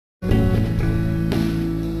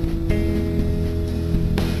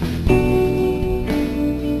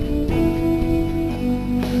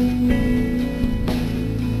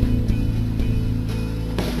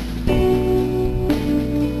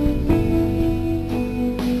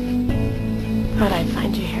thought I'd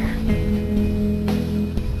find you here.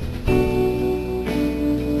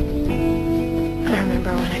 I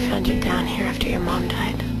remember when I found you down here after your mom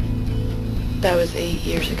died. That was 8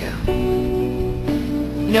 years ago.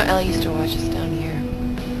 You know, Ellie used to watch us down here.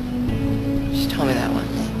 She told me that once.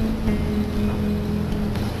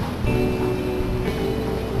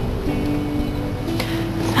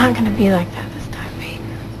 It's not gonna be like that this time,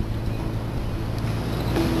 Peyton.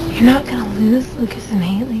 You're not gonna lose Lucas and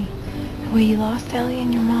Haley the way you lost Ellie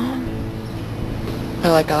and your mom.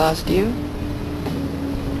 Or like I lost you?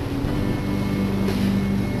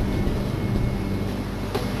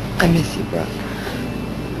 I miss you, Brooke.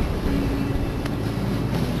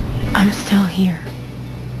 I'm still here.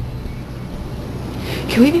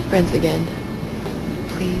 Can we be friends again?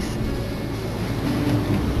 Please?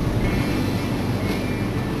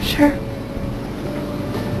 Sure.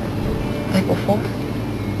 Like before?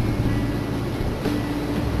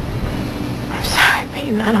 I'm sorry,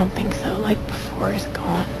 Peyton. I don't think so. Like before is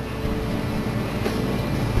gone.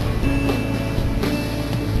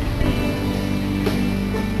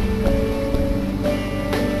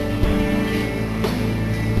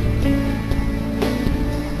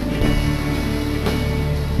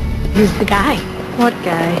 Who's the guy? What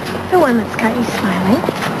guy? The one that's got you smiling.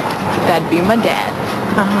 That'd be my dad.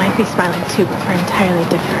 Oh, I'd be smiling too, but for entirely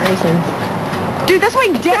different reasons. Dude, that's my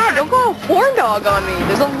dad! Don't go horn dog on me.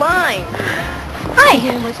 There's a line. Hi!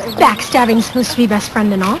 Backstabbing supposed to be best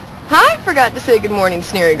friend and all? I forgot to say good morning,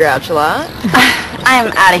 Sneery Grouch a lot.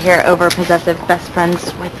 I'm out of here over possessive best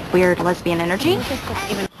friends with weird lesbian energy. Lucas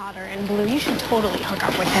looks even hotter in blue. You should totally hook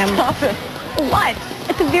up with him. Stop it. What?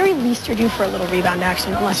 At the very least, you're due for a little rebound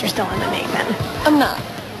action, unless you're still into Nathan. I'm not.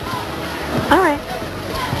 All right.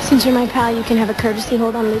 Since you're my pal, you can have a courtesy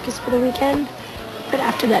hold on Lucas for the weekend. But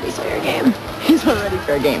after that, he's fair game. He's not ready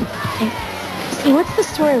for a game. So what's the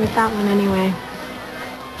story with that one anyway?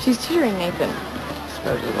 She's tutoring Nathan,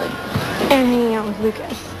 supposedly. And hanging out with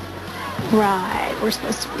Lucas. Right. We're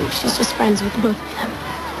supposed to believe she's just friends with both of them.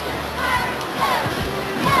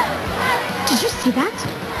 Did you see that?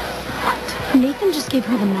 What? Nathan just gave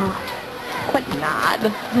her the nod. What nod?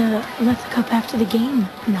 The let's hook up after the game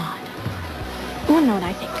nod. You wanna know what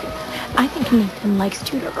I think? I think Nathan likes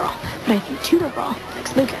Tutor Girl, but I think Tutor Girl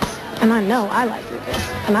likes Lucas. And I know I like Lucas,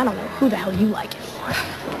 and I don't know who the hell you like it for.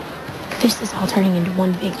 This is all turning into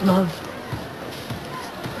one big love.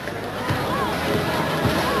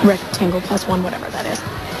 Rectangle plus one, whatever that is.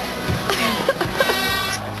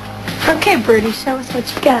 Okay, Birdie, show us what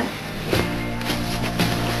you got.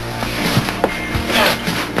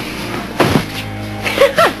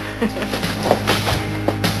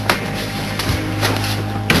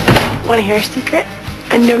 Want to hear a secret?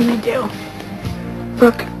 I know you do.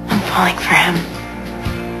 Brooke, I'm falling for him.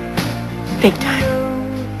 Big time.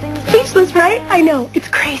 Speechless, right? I know, it's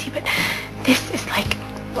crazy, but this is like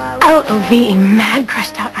L-O-V-E, mad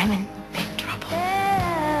crushed out. I'm in big trouble.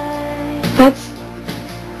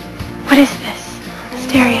 What is this?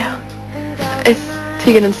 Stereo. It's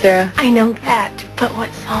Tegan and Sarah. I know that, but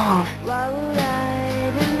what song?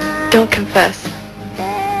 Don't confess.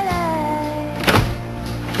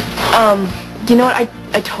 You know what?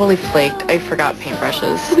 I totally flaked. I forgot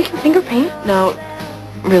paintbrushes. So we can finger paint? No,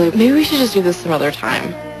 really. Maybe we should just do this some other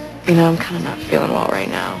time. You know, I'm kind of not feeling well right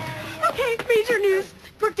now. Okay, major news.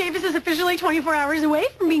 Brooke Davis is officially 24 hours away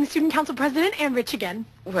from being student council president and rich again.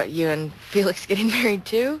 What, you and Felix getting married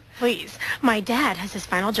too? Please. My dad has his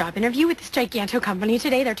final job interview with this giganto company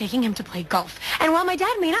today. They're taking him to play golf. And while my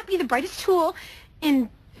dad may not be the brightest tool in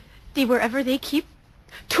wherever they keep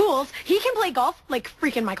tools, he can play golf like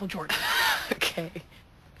freaking Michael Jordan. Okay.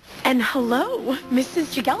 And hello,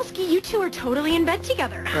 Mrs. Jagelski, you two are totally in bed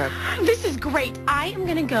together. Right. This is great. I am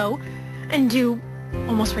going to go and do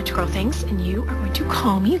almost rich girl things, and you are going to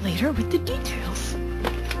call me later with the details.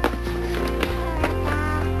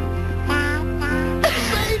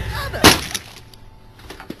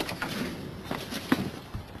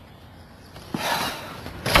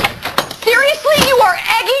 Seriously, you are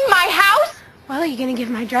egging my house? Well, are you going to give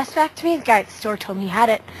my dress back to me? The guy at the store told me you had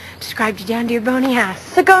it. Described you down to your bony ass.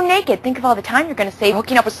 So go naked. Think of all the time you're going to save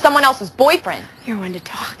hooking up with someone else's boyfriend. You're one to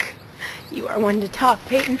talk. You are one to talk,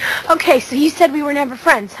 Peyton. Okay, so you said we were never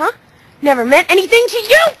friends, huh? Never meant anything to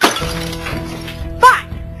you? Fine.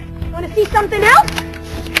 Want to see something else?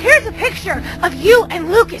 Here's a picture of you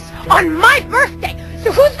and Lucas on my birthday.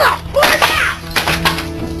 So who's the whore now?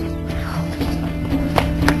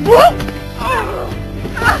 Whoa!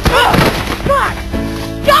 God!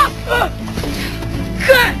 Stop!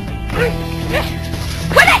 Good!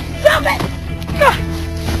 Quit it! Stop it!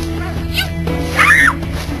 You...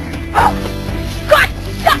 Oh! God!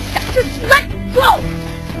 Stop! Just let go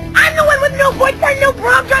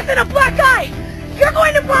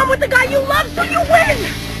the guy you love, so you win!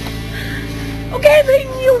 Okay,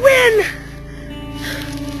 Peyton, you win!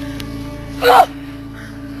 Ugh.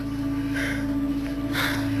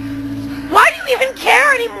 Why do you even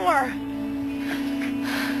care anymore?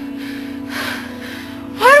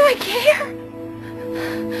 Why do I care?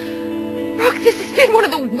 Brooke, this has been one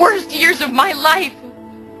of the worst years of my life.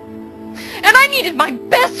 And I needed my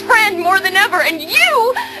best friend more than ever, and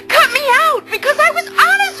you cut me out because I was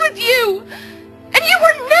honest with you. And you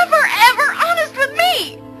were never, ever honest with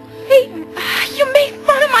me. Peyton, You made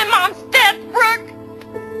fun of my mom's death, Brooke.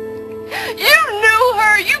 You knew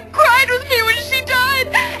her. You cried with me when she died.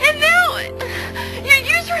 And now you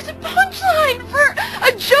use her as a punchline for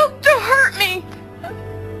a joke to hurt me.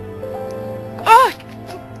 Oh,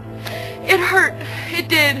 it hurt. It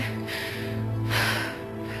did.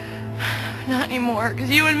 Not anymore, because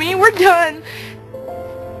you and me, we're done.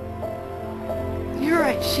 You're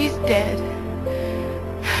right, she's dead.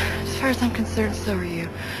 As far as I'm concerned, so are you.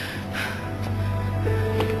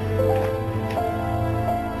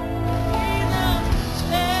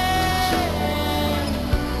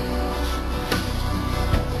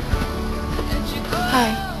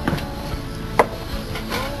 Hi.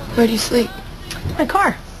 Where do you sleep? my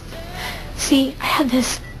car. See, I had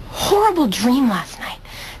this horrible dream last night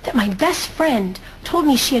that my best friend told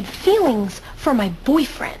me she had feelings for my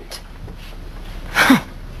boyfriend.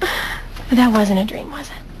 But that wasn't a dream, was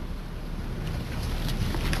it?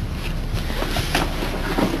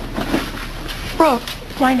 Brooke.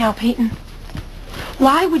 Why now, Peyton?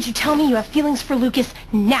 Why would you tell me you have feelings for Lucas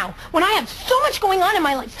now, when I have so much going on in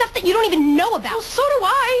my life, stuff that you don't even know about? Well, so do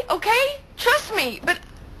I, okay? Trust me, but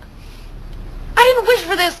I didn't wish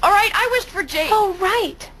for this, all right? I wished for Jake. Oh,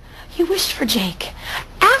 right. You wished for Jake.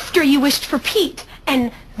 After you wished for Pete,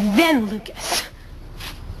 and then Lucas.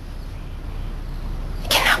 I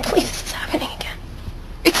cannot believe this is happening again.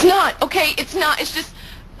 It's not, okay? It's not. It's just,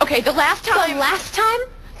 okay, the last time... The last time?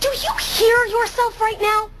 Do you hear yourself right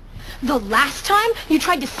now? The last time you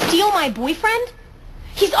tried to steal my boyfriend?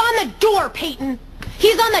 He's on the door, Peyton.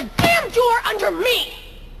 He's on the damn door under me.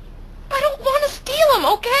 I don't want to steal him,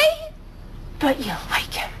 okay? But you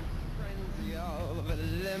like him.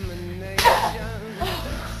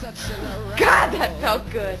 God, that felt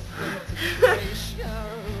good.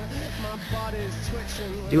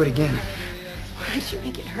 Do it again. Why did you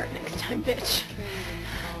make it hurt next time, bitch?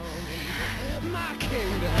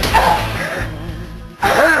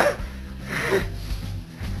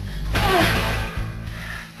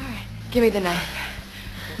 Alright, give me the knife.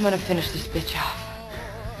 I'm gonna finish this bitch off.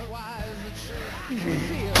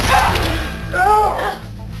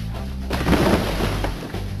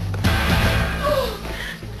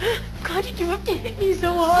 God, did you have to hit me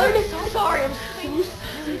so hard? I'm so sorry. I'm so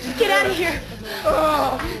sorry. Just get out of here.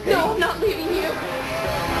 Oh, no, I'm not leaving you.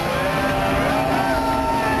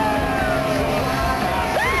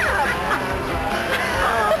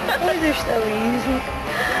 Boys are so easy.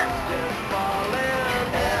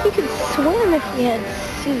 He could swim if he had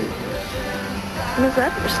suit. When does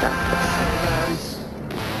that ever stop us?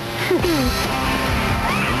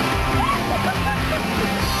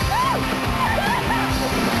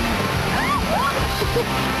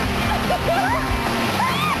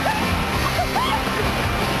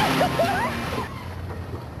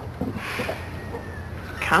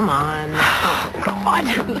 Come on. Oh,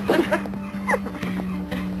 God.